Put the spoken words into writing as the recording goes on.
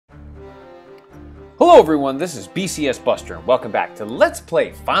Hello everyone, this is BCS Buster and welcome back to Let's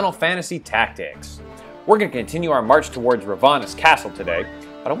Play Final Fantasy Tactics. We're going to continue our march towards Ravana's castle today,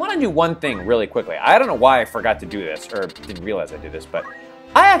 but I want to do one thing really quickly. I don't know why I forgot to do this, or didn't realize I did this, but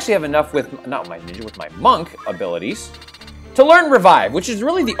I actually have enough with, not my ninja, with my monk abilities to learn Revive, which is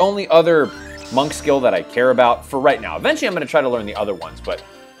really the only other monk skill that I care about for right now. Eventually I'm going to try to learn the other ones, but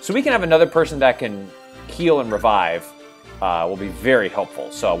so we can have another person that can heal and revive will be very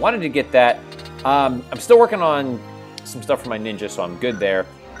helpful. So I wanted to get that. I'm still working on some stuff for my ninja, so I'm good there.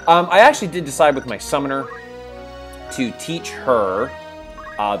 I actually did decide with my summoner to teach her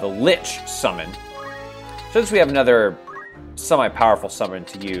the Lich summon. So since we have another semi-powerful summon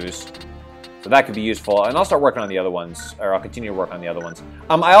to use, so that could be useful. And I'll start working on the other ones, or I'll continue to work on the other ones.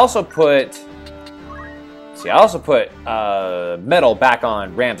 I also put Metal back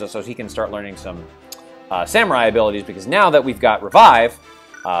on Ramza so he can start learning some samurai abilities, because now that we've got Revive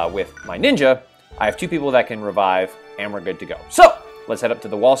with my ninja, I have two people that can revive, and we're good to go. So, let's head up to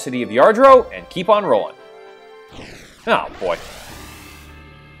the wall city of Yardrow and keep on rolling. Oh, boy.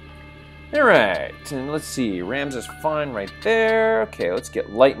 Alright, and let's see. Rams is fine right there. Okay, let's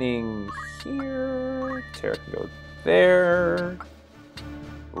get lightning here. Terra can go there.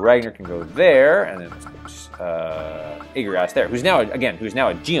 Ragnar can go there. And then let's put Igras there, who's now a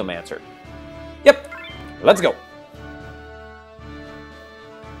Geomancer. Yep, let's go.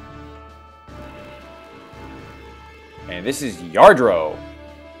 And this is Yardrow.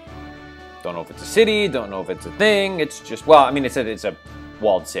 Don't know if it's a city, don't know if it's a thing. It's just, well, I mean, it's a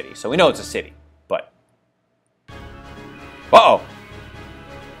walled city, so we know it's a city, but... Uh-oh.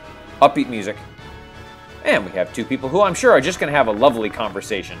 Upbeat music. And we have two people who I'm sure are just going to have a lovely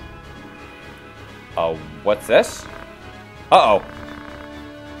conversation. What's this? Uh-oh.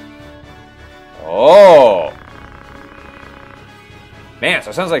 Oh. Man,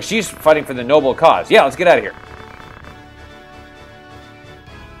 so it sounds like she's fighting for the noble cause. Yeah, let's get out of here.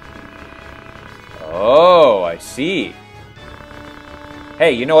 Oh, I see.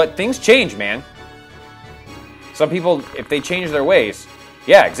 Hey, you know what? Things change, man. Some people, if they change their ways...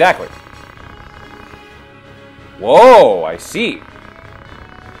 Yeah, exactly. Whoa, I see.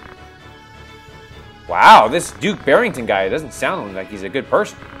 Wow, this Duke Barrington guy doesn't sound like he's a good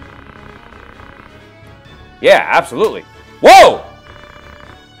person. Yeah, absolutely. Whoa!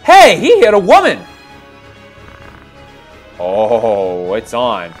 Hey, he hit a woman! Oh, it's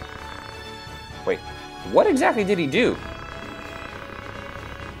on. Wait, what exactly did he do?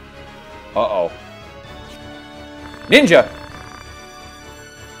 Uh-oh. Ninja!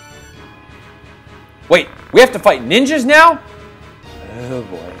 Wait, we have to fight ninjas now? Oh,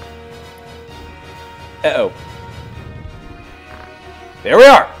 boy. Uh-oh. There we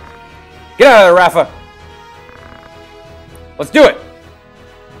are! Get out of there, Rafa! Let's do it!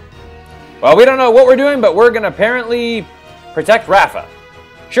 Well, we don't know what we're doing, but we're going to apparently protect Rafa.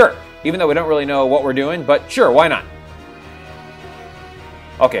 Sure. Even though we don't really know what we're doing, but sure, why not?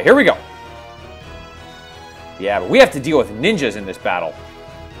 Okay, here we go. Yeah, but we have to deal with ninjas in this battle.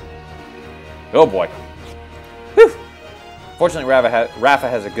 Oh boy. Whew. Fortunately, Rafa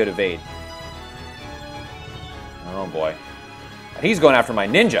has a good evade. Oh boy. He's going after my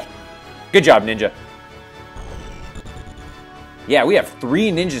ninja. Good job, ninja. Yeah, we have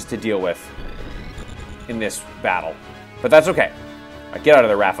 3 ninjas to deal with in this battle. But that's okay. All right, get out of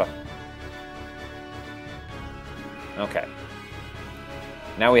there, Rafa. Okay.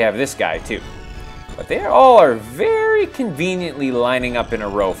 Now we have this guy, too. But they all are very conveniently lining up in a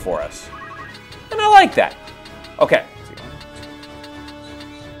row for us. And I like that. Okay.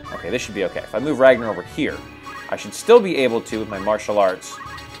 Okay, this should be okay. If I move Ragnar over here, I should still be able to with my martial arts.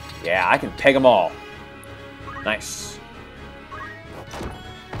 Yeah, I can peg them all. Nice.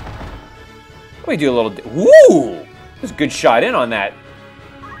 Let me do a little... Woo! That's a good shot in on that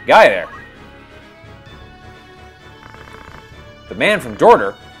guy there. The man from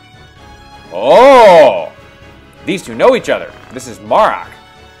Dorder. Oh! These two know each other. This is Marak.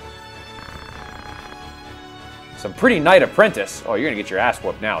 Some pretty knight apprentice. Oh, you're going to get your ass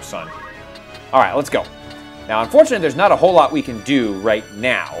whooped now, son. Alright, let's go. Now, unfortunately, there's not a whole lot we can do right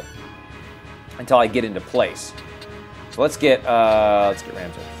now until I get into place. So let's get Rams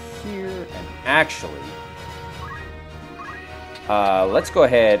over here. And actually, let's go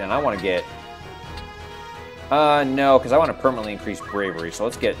ahead and I want to get... no, because I want to permanently increase bravery. So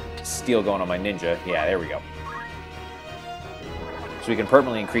let's get steel going on my ninja. Yeah, there we go. So we can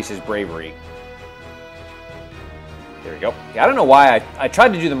permanently increase his bravery. There we go. Yeah, I don't know why I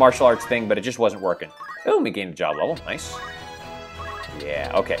tried to do the martial arts thing, but it just wasn't working. Oh, we gained a job level. Nice.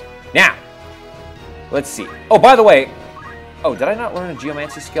 Yeah, okay. Now, let's see. Oh, by the way, Oh, did I not learn a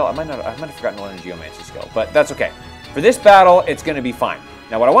geomancy skill? I might have forgotten to learn a geomancy skill, but that's okay. For this battle, it's going to be fine.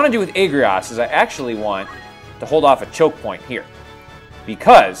 Now, what I want to do with Agrios is I actually want to hold off a choke point here.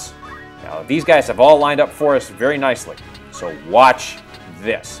 Because, now, these guys have all lined up for us very nicely. So watch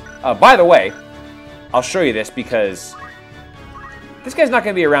this. By the way, I'll show you this because this guy's not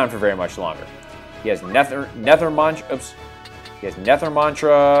going to be around for very much longer. He has Nether Mantra. Oops. He has Nether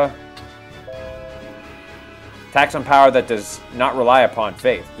Mantra. Attacks on power that does not rely upon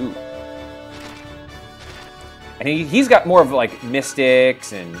faith. Ooh. And he's got more of like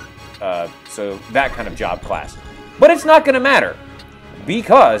mystics and so that kind of job class. But it's not going to matter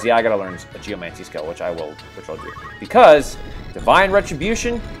because I got to learn a geomancy skill, which I'll do. Because divine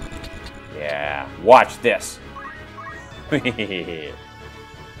retribution. Yeah, watch this. Woo!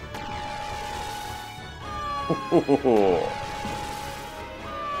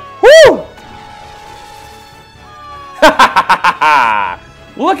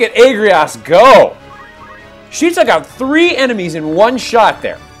 Look at Agrios go! She took out 3 enemies in one shot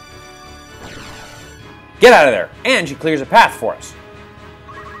there. Get out of there. And she clears a path for us.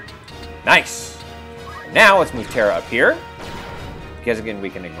 Nice. Now let's move Terra up here. Because again, we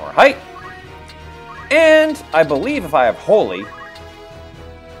can ignore height. And I believe if I have Holy...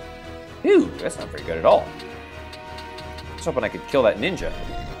 Ooh, that's not very good at all. I was hoping I could kill that ninja.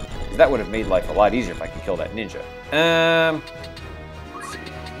 Because that would have made life a lot easier if I could kill that ninja. Let's see.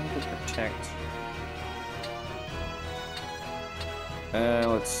 Protect.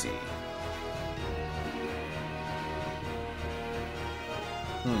 Let's see.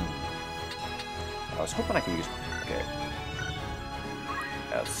 I was hoping I could use... Okay.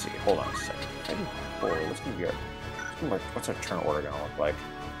 Let's see. Hold on a second. If I do Holy, what's our turn order going to look like?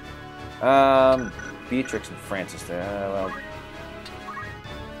 Beatrix and Francis there. Well...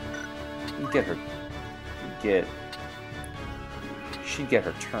 She'd get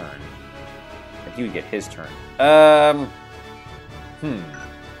her turn. Like, he would get his turn.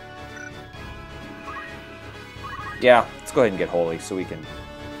 Yeah, let's go ahead and get Holy so we can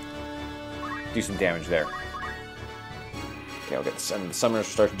do some damage there. Okay, I'll get the summoners to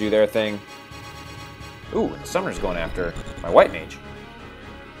start to do their thing. Ooh, and the summoner's going after my white mage.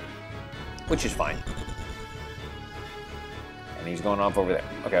 Which is fine. And he's going off over there.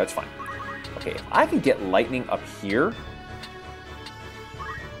 Okay, that's fine. Okay, if I could get lightning up here...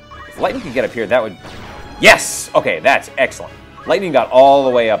 If lightning could get up here, that would... Yes! Okay, that's excellent. Lightning got all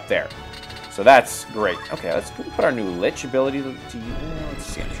the way up there. So that's great. Okay, let's put our new Lich ability to use. Let's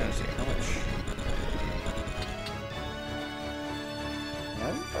see, I'm trying to see how much...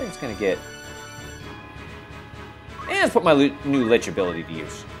 I think it's going to get... And let's put my new Lich ability to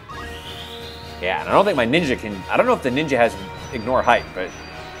use. Yeah, and I don't think my ninja can... I don't know if the ninja has ignore height, but...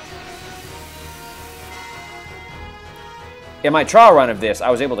 In my trial run of this,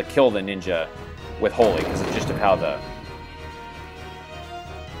 I was able to kill the ninja with Holy because of just of how the...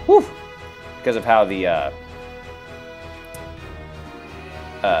 Whew! Because of how the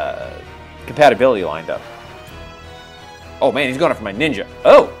compatibility lined up. Oh man, he's going after my ninja.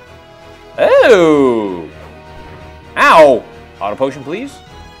 Oh! Oh! Ow! Auto potion, please.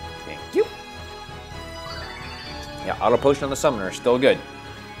 Thank you. Yeah, auto potion on the summoner is still good.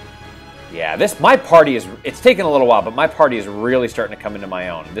 Yeah, my party is, it's taken a little while, but my party is really starting to come into my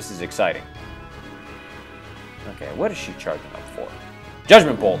own. This is exciting. Okay, what is she charging up for?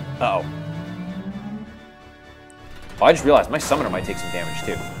 Judgment Bolt. Uh-oh. Oh, I just realized my summoner might take some damage,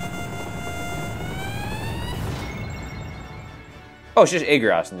 too. Oh, it's just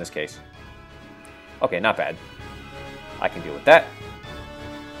Agrios in this case. Okay, not bad. I can deal with that.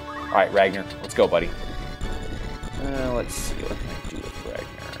 Alright, Ragnar. Let's go, buddy. Let's see. What can I do with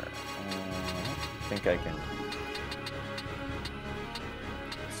Ragnar? I think I can...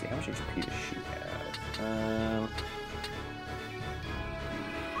 Let's see, how much HP does she have?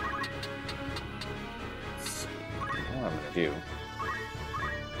 Let's see. What I'm going to do...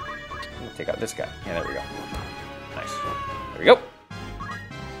 I'm going to take out this guy. Yeah, there we go. Nice. There we go.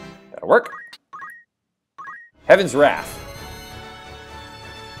 That'll work. Heaven's Wrath.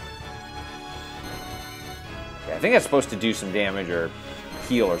 Okay, I think that's supposed to do some damage or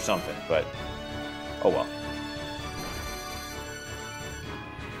heal or something, but... Oh well.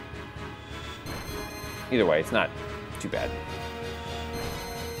 Either way, it's not too bad.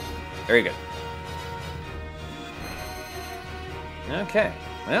 Very good. Okay,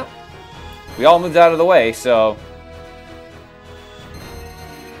 well, we all moved out of the way, so...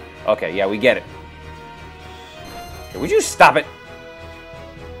 Okay, yeah, we get it. Okay, would you stop it?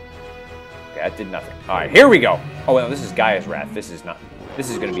 Okay, that did nothing. Alright, here we go. Oh, well, this is Gaia's Wrath. This is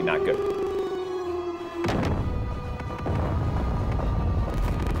going to be not good.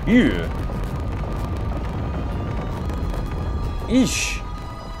 Yeah. Eesh.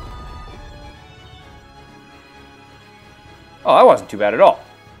 Oh, that wasn't too bad at all.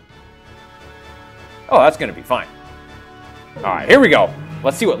 Oh, that's going to be fine. All right, here we go.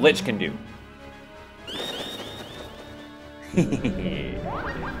 Let's see what Lich can do.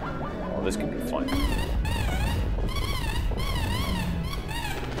 Oh, this could be fun.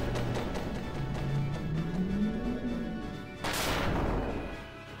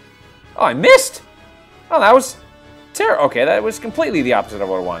 Oh, I missed! Oh, that was terrible. Okay, that was completely the opposite of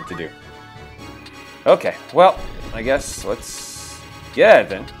what I wanted to do. Okay, well, I guess let's get it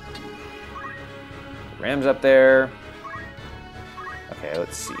then. Ram's up there. Okay,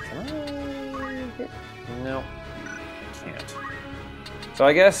 let's see. Can I get... No, I can't. So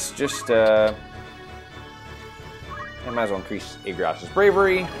I guess just, I might as well increase Yardrow's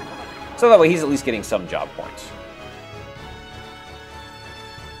bravery. So that way he's at least getting some job points.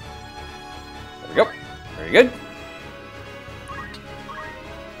 There we go. Very good.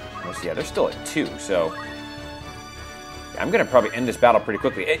 Let's see, yeah, they're still at 2, so... Yeah, I'm going to probably end this battle pretty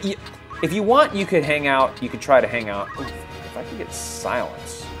quickly. If you want, you could hang out. You could try to hang out. Ooh, if I could get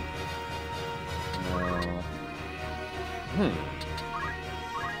silence.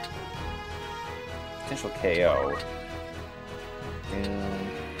 Potential KO.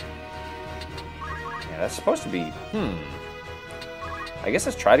 Yeah, that's supposed to be... I guess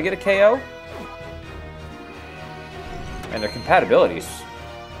let's try to get a KO. And their compatibilities.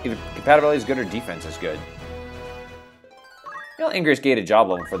 Either compatibility is good or defense is good. You know, Ingris gated job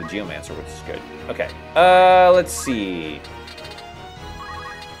level for the Geomancer, which is good. Okay, let's see.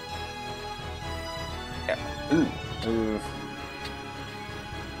 Yeah. Ooh.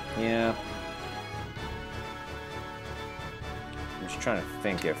 Yeah. I'm just trying to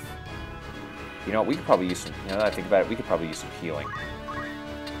think if... You know, we could probably use some... Now that I think about it, we could probably use some healing.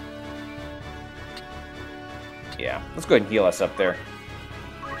 Yeah, let's go ahead and heal us up there.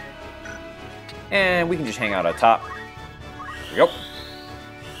 And we can just hang out on top. There we go.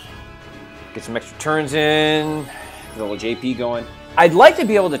 Get some extra turns in. Get a little JP going. I'd like to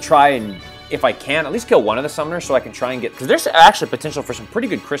be able to try and, if I can, at least kill one of the summoners so I can try and get... Because there's actually potential for some pretty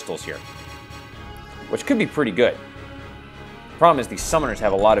good crystals here. Which could be pretty good. The problem is these summoners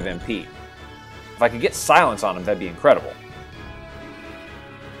have a lot of MP. If I could get silence on them, that'd be incredible.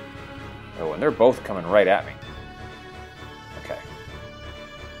 Oh, and they're both coming right at me. Okay.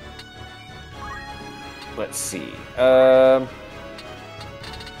 Let's see. Alright,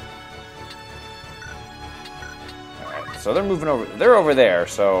 so they're moving over. They're over there,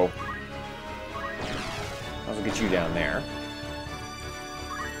 so I'll get you down there.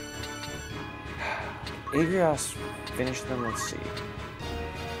 Agrios finished them. Let's see.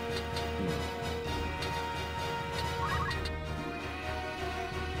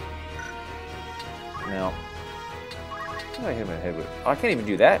 No. What do I hit him in the head with? Oh, I can't even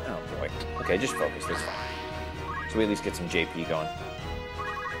do that? Oh, boy. Okay, just focus. That's fine. So we at least get some JP going.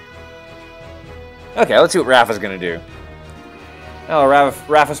 Okay, let's see what Rafa's going to do. Oh,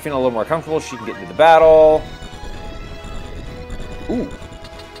 Rafa's feeling a little more comfortable. She can get into the battle. Ooh. You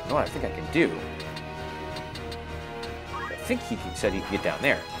know what I think I can do? I think he said he could get down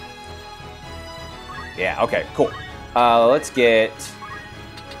there. Yeah, okay, cool. Let's get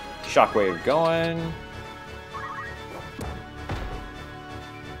Shockwave going.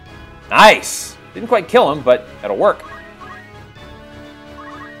 Nice! Didn't quite kill him, but that'll work.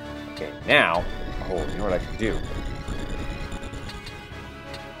 Okay, now... Oh, you know what I can do?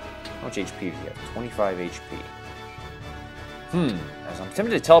 How much HP do you have? 25 HP. As I'm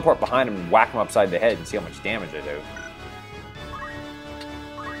tempted to teleport behind him and whack him upside the head and see how much damage I do.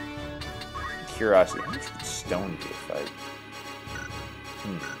 Curiosity. How much would stone do if I...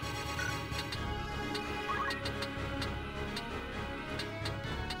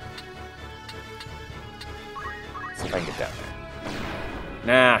 See if I can get down there.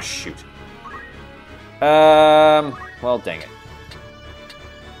 Nah, shoot. Well, dang it.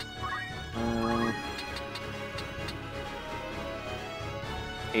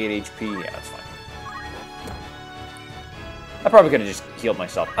 8 HP, yeah, that's fine. I probably could have just healed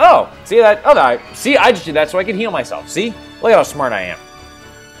myself. Oh, see that? Oh, no, see, I just did that so I can heal myself. See? Look at how smart I am.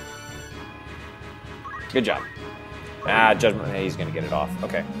 Good job. Ah, Judgment, he's going to get it off.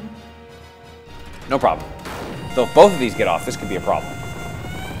 Okay. No problem. So if both of these get off, this could be a problem.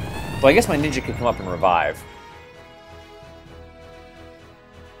 Well, I guess my ninja could come up and revive.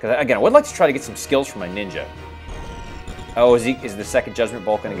 Because, again, I would like to try to get some skills from my ninja. Oh, is the second Judgment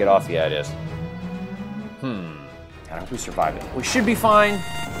Bolt going to get off? Yeah, it is. I hope we survive it. We should be fine,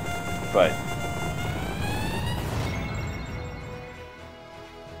 but...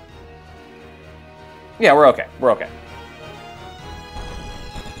 Yeah, we're okay. We're okay.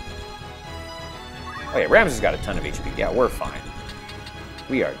 Okay, Rams has got a ton of HP. Yeah, we're fine.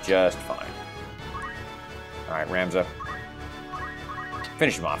 We are just fine. All right, Ramza.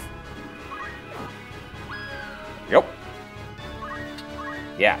 Finish him off. Yep.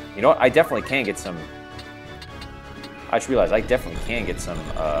 Yeah, you know what? I definitely can get some... I just realized I definitely can get some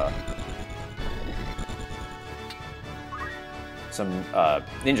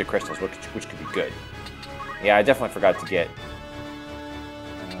ninja crystals, which could be good. Yeah, I definitely forgot to get...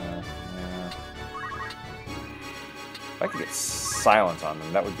 yeah. If I could get silence on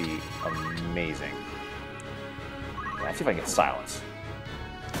them, that would be amazing. Yeah, let's see if I can get silence.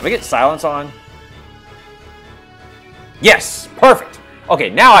 If I get silence on... Yes! Perfect!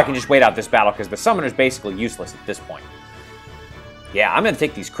 Okay, now I can just wait out this battle because the summoner's basically useless at this point. Yeah, I'm going to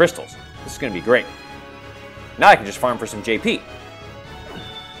take these crystals. This is going to be great. Now I can just farm for some JP.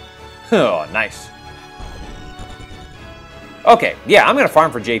 Oh, nice. Okay, yeah, I'm going to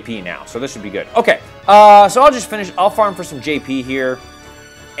farm for JP now, so this should be good. Okay, so I'll just finish. I'll farm for some JP here.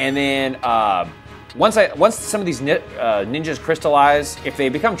 And then once some of these ninjas crystallize, if they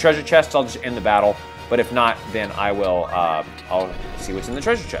become treasure chests, I'll just end the battle. But if not, then I will, I'll see what's in the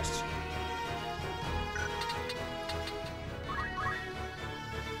treasure chests.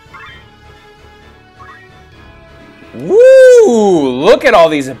 Woo! Look at all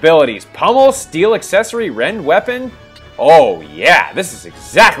these abilities. Pummel, steel accessory, rend weapon. Oh yeah, this is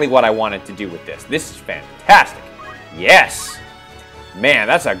exactly what I wanted to do with this. This is fantastic. Yes. Man,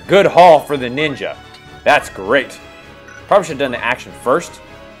 that's a good haul for the ninja. That's great. Probably should have done the action first,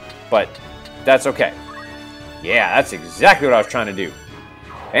 but that's okay. Yeah, that's exactly what I was trying to do.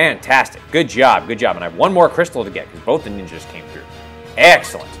 Fantastic. Good job. Good job. And I have one more crystal to get because both the ninjas came through.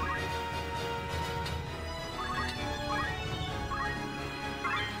 Excellent.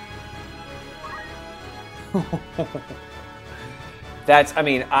 I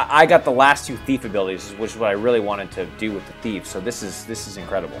mean, I got the last two thief abilities, which is what I really wanted to do with the thief. So this is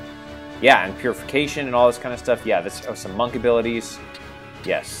incredible. Yeah, and purification and all this kind of stuff. Yeah, this some monk abilities.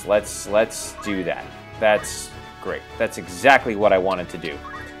 Yes, let's do that. That's great. That's exactly what I wanted to do.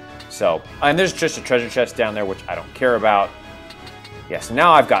 So, and there's just a treasure chest down there, which I don't care about. Yes,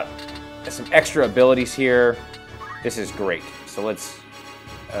 now I've got some extra abilities here. This is great. So let's see.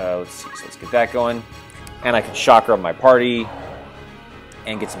 So let's get that going. And I can chakra my party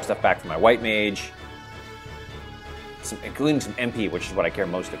and get some stuff back from my white mage. Including some MP, which is what I care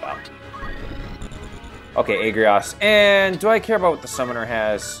most about. Okay, Agrios. And do I care about what the summoner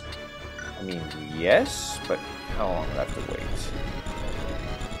has? I mean, yes, but how long would I have to wait?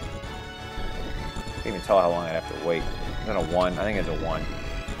 I can't even tell how long I'd have to wait. Is that a 1? I think it's a 1.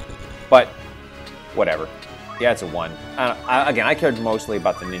 But, whatever. Yeah, it's a 1. Again, I cared mostly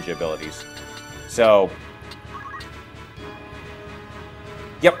about the ninja abilities. So,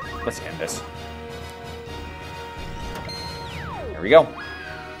 yep, let's end this. There we go.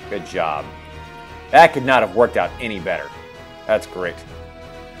 Good job. That could not have worked out any better. That's great.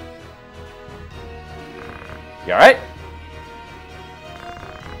 You alright?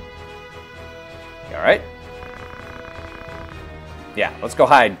 You alright? Yeah, let's go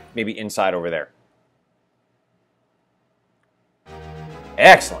hide maybe inside over there.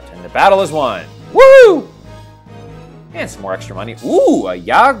 Excellent, and the battle is won. Woo! And some more extra money. Ooh, a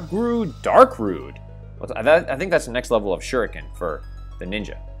Yardrow Darkroot. I think that's the next level of Shuriken for the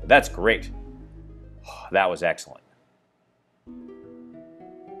ninja. But that's great. Oh, that was excellent.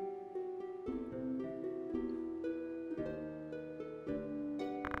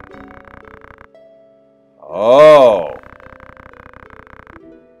 Oh.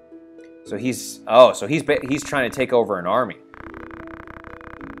 So he's trying to take over an army.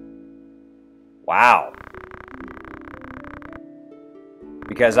 Wow.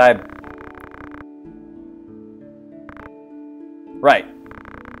 Because right.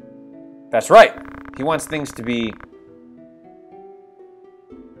 That's right. He wants things to be,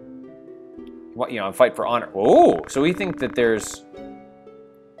 fight for honor. Oh, so we think that there's,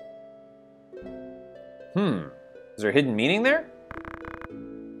 is there a hidden meaning there?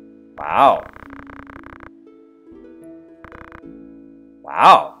 Wow.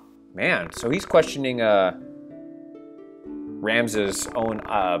 Wow. Man, so he's questioning Ramza's own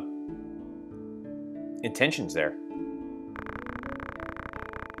intentions there.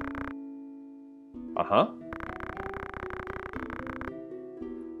 Uh-huh.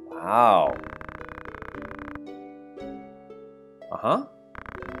 Wow. Uh-huh.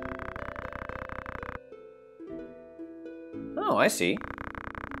 Oh, I see.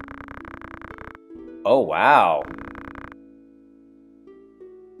 Oh, wow.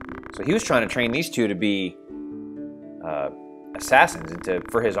 So he was trying to train these two to be assassins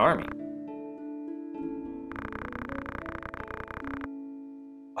for his army.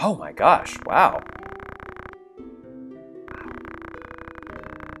 Oh my gosh, wow.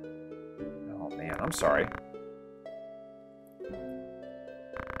 Oh man, I'm sorry.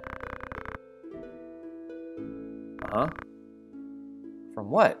 Uh-huh.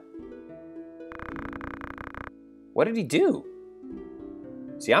 From what? What did he do?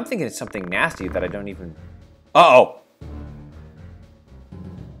 See, I'm thinking it's something nasty that I don't even... Uh-oh!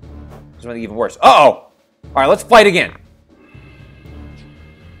 There's something even worse. Uh-oh! Alright, let's fight again.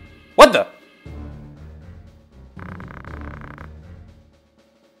 What the?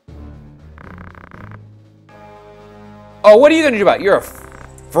 Oh, what are you going to do about it? You're a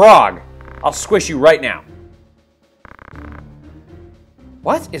frog. I'll squish you right now.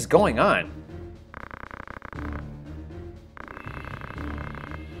 What is going on?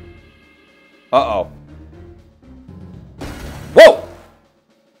 Uh-oh. Whoa!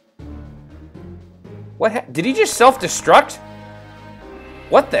 What did he just self-destruct?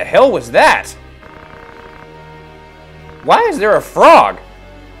 What the hell was that? Why is there a frog?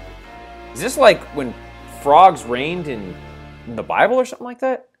 Is this like when frogs reigned in the Bible or something like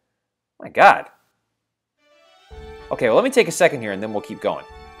that? My God. Okay, well, let me take a second here and then we'll keep going.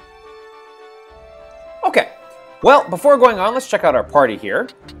 Okay, well, before going on, let's check out our party here.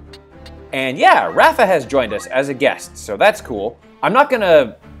 And yeah, Rafa has joined us as a guest, so that's cool. I'm not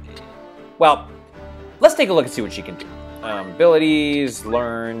gonna... Well, let's take a look and see what she can do. Abilities,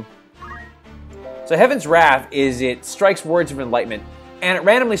 learn. So Heaven's Wrath is it strikes words of enlightenment, and it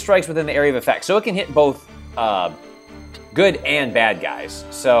randomly strikes within the area of effect. So it can hit both good and bad guys.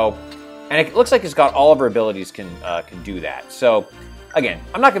 So, and it looks like it's got all of her abilities can do that. So, again,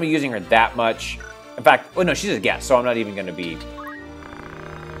 I'm not going to be using her that much. In fact, oh no, she's a guest, so I'm not even going to be...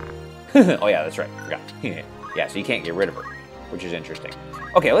 Oh yeah, that's right, forgot. Yeah, so you can't get rid of her, which is interesting.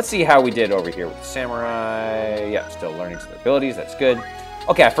 Okay, let's see how we did over here with the Samurai. Yeah, still learning some abilities, that's good.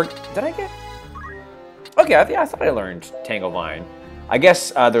 Okay, did I get... Okay, I thought I learned Tangle Vine. I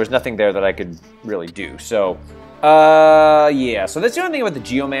guess there was nothing there that I could really do. So, yeah. So that's the only thing about the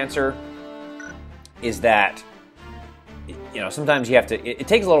Geomancer is that, you know, sometimes you have to... It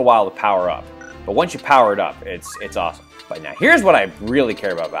takes a little while to power up. But once you power it up, it's awesome. But now, here's what I really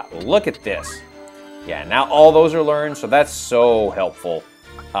care about. Look at this. Yeah, now all those are learned, so that's so helpful.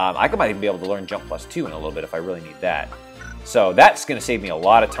 I might even be able to learn Jump +2 in a little bit if I really need that. So that's going to save me a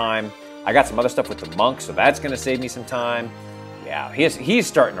lot of time. I got some other stuff with the monk, so that's going to save me some time. Yeah, he's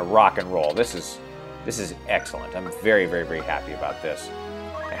starting to rock and roll. This is excellent. I'm very, very, very happy about this.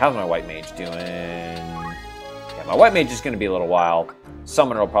 How's my white mage doing? Yeah, my white mage is going to be a little while.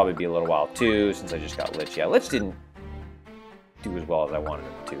 Summoner will probably be a little while too, since I just got Lich. Yeah, Lich didn't do as well as I wanted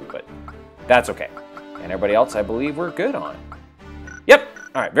him to, but that's okay. And everybody else, I believe we're good on. Yep.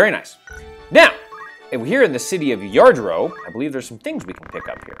 All right, very nice. Now, here in the city of Yardrow, I believe there's some things we can pick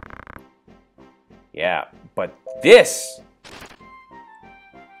up here. Yeah, but this...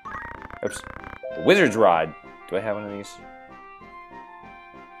 Oops. The Wizard's Rod. Do I have one of these?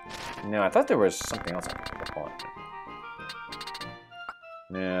 No, I thought there was something else I could pick up on.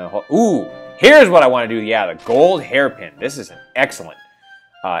 No. Ooh, here's what I want to do. Yeah, the gold hairpin. This is an excellent,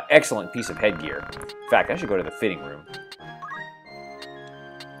 excellent piece of headgear. In fact, I should go to the fitting room.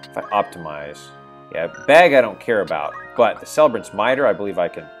 If I optimize. Yeah, bag I don't care about. But the Celebrant's Mitre, I believe I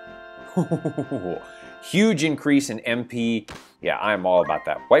can... Huge increase in MP. Yeah, I'm all about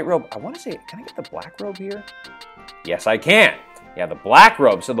that. White robe, I want to say, can I get the black robe here? Yes, I can. Yeah, the black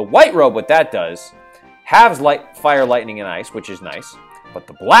robe. So the white robe, what that does, halves fire, lightning, and ice, which is nice. But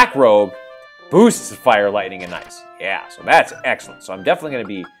the black robe boosts fire, lightning, and ice. Yeah, so that's excellent. So I'm definitely going to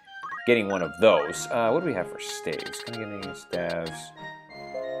be getting one of those. What do we have for staves? Can I get any staves?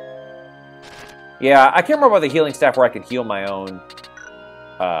 Yeah, I can't remember about the healing staff where I could heal my own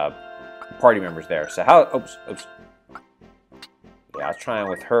party members there. So how... Oops. Yeah, I was trying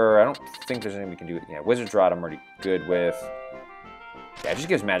with her. I don't think there's anything we can do. Yeah, Wizard's Rod I'm already good with. Yeah, it just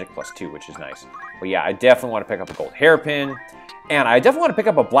gives magic +2, which is nice. But yeah, I definitely want to pick up a gold hairpin. And I definitely want to pick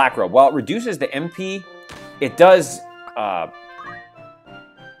up a black robe. While it reduces the MP, it does... Oh,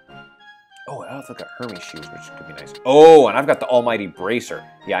 I also got Hermes shoes, which could be nice. Oh, and I've got the Almighty Bracer.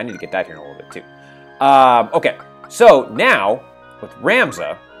 Yeah, I need to get that here in a little bit, too. Okay, so now, with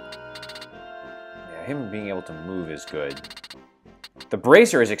Ramza... Yeah, him being able to move is good. The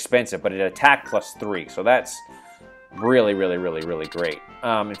Bracer is expensive, but it attack +3, so that's really, really, really, really great.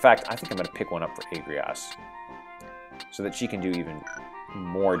 In fact, I think I'm going to pick one up for Agrias, so that she can do even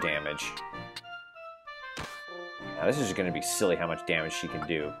more damage. Now, this is going to be silly how much damage she can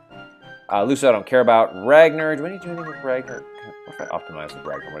do. Lucy, I don't care about. Ragnar, do we need to do anything with Ragnar? What if I optimize with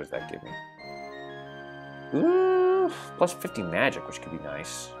Ragnar? What does that give me? Ooh, plus 50 magic, which could be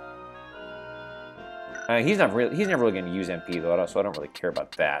nice. He's never really going to use MP though, so I don't really care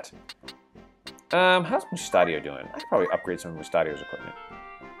about that. How's Mustadio doing? I could probably upgrade some of Mustadio's equipment.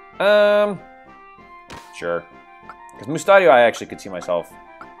 Sure. Because Mustadio, I actually could see myself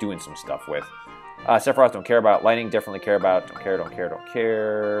doing some stuff with. Sephiroth, don't care about. Lightning, definitely care about. Don't care, don't care, don't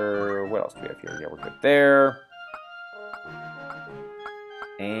care. What else do we have here? Yeah, we're good there.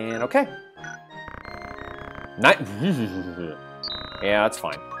 And okay. Yeah, that's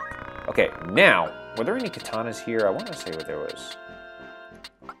fine. Okay, now, were there any katanas here? I want to say what there was.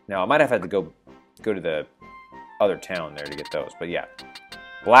 Now, I might have had to go to the other town there to get those, but yeah.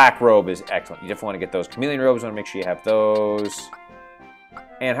 Black robe is excellent. You definitely want to get those. Chameleon robes, want to make sure you have those.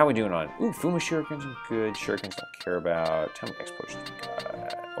 And how are we doing on? Ooh, Fuma shurikens are good. Shurikens don't care about. Atomic explosion.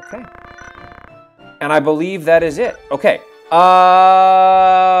 Okay. And I believe that is it. Okay.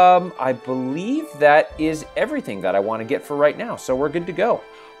 I believe that is everything that I want to get for right now. So we're good to go.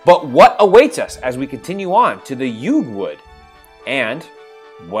 But what awaits us as we continue on to the Yugwood? And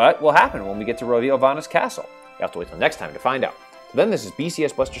what will happen when we get to Ravana's castle? You have to wait till next time to find out. So then, this is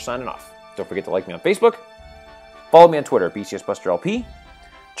BCS Buster signing off. Don't forget to like me on Facebook. Follow me on Twitter, BCS Buster LP.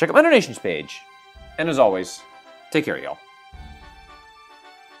 Check out my donations page. And as always, take care, y'all.